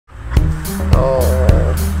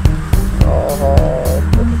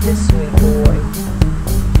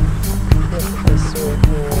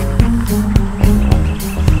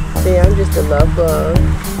love bug.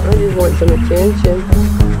 I just want some attention.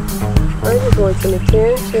 I just want some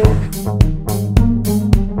attention.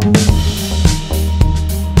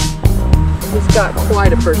 He's got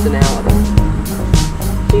quite a personality.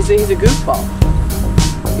 He's a goofball.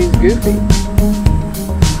 He's goofy.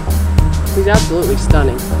 He's absolutely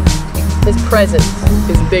stunning. His presence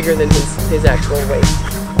is bigger than his actual weight.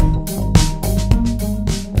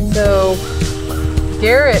 So,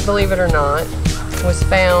 Garret, believe it or not, was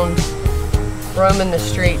found roaming the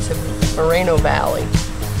streets of Moreno Valley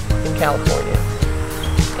in California.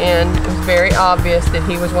 And it was very obvious that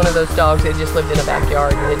he was one of those dogs that just lived in a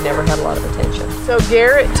backyard and had never had a lot of attention. So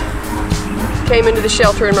Garret came into the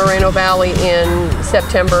shelter in Moreno Valley in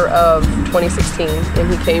September of 2016, and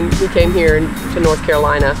he came here to North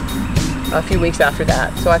Carolina a few weeks after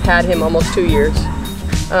that. So I've had him almost 2 years.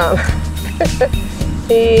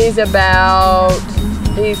 He's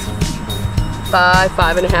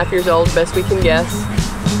 5.5 years old, best we can guess.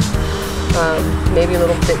 Maybe a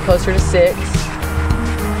little bit closer to 6.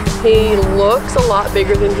 He looks a lot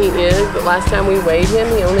bigger than he is, but last time we weighed him,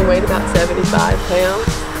 he only weighed about 75 pounds.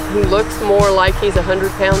 He looks more like he's a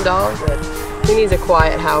 100-pound dog, but he needs a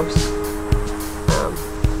quiet house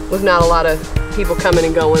with not a lot of people coming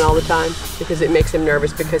and going all the time, because it makes him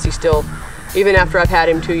nervous, because he's still, even after I've had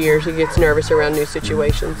him 2 years, he gets nervous around new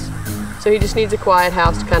situations. So he just needs a quiet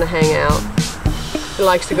house to kind of hang out. He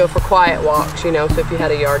likes to go for quiet walks, you know, so if you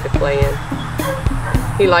had a yard to play in.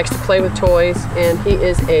 He likes to play with toys, and he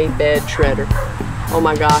is a bed shredder. Oh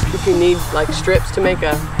my gosh, if you need like strips to make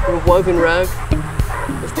a woven rug,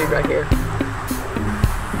 this dude right here.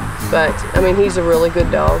 But, I mean, he's a really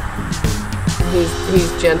good dog.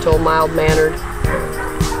 He's gentle, mild-mannered.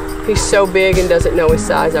 He's so big and doesn't know his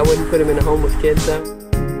size, I wouldn't put him in a home with kids though.